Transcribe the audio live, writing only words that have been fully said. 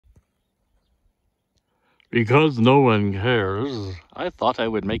Because no one cares, I thought I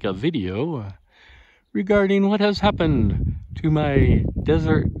would make a video regarding what has happened to my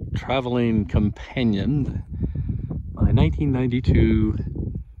desert traveling companion, my 1992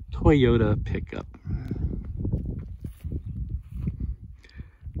 Toyota pickup.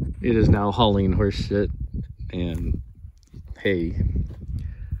 It is now hauling horse shit and hay.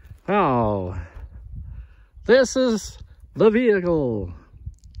 Oh, this is the vehicle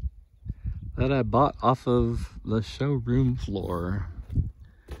that I bought off of the showroom floor.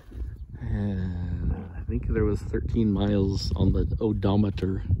 And I think there was 13 miles on the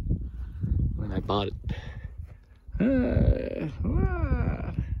odometer when I bought it.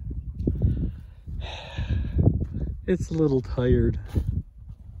 It's a little tired.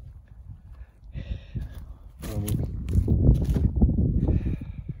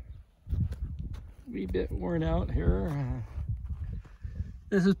 Wee bit worn out here.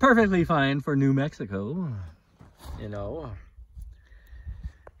 This is perfectly fine for New Mexico, you know.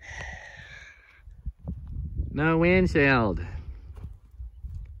 No windshield.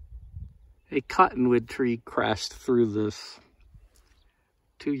 A cottonwood tree crashed through this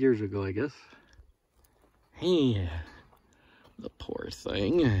 2 years ago, I guess. Hey, the poor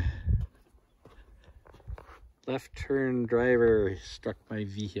thing. Left turn driver struck my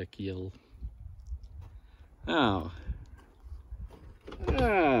vehicle. Oh.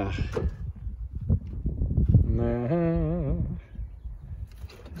 Ah. No.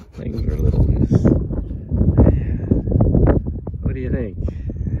 Things are a little loose. What do you think?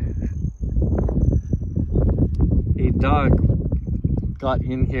 A dog got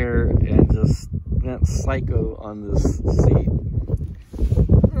in here and just went psycho on this seat.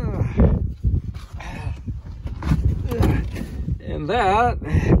 And that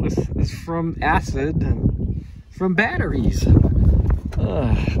is from acid and from batteries.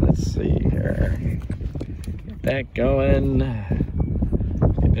 Let's see here. Get that going.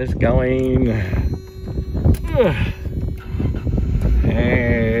 Get this going.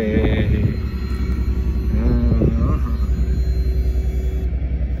 Hey.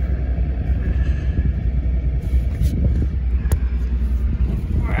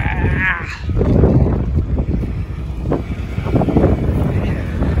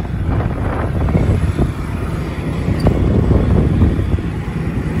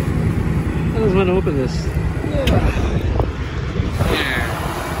 I just want to open this.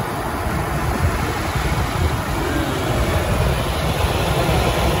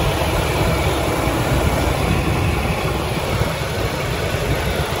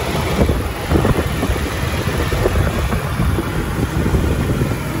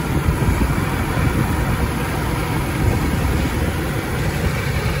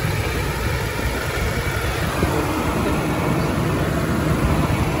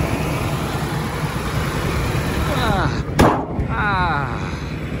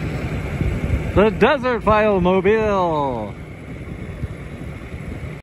 The Desertphilemobile.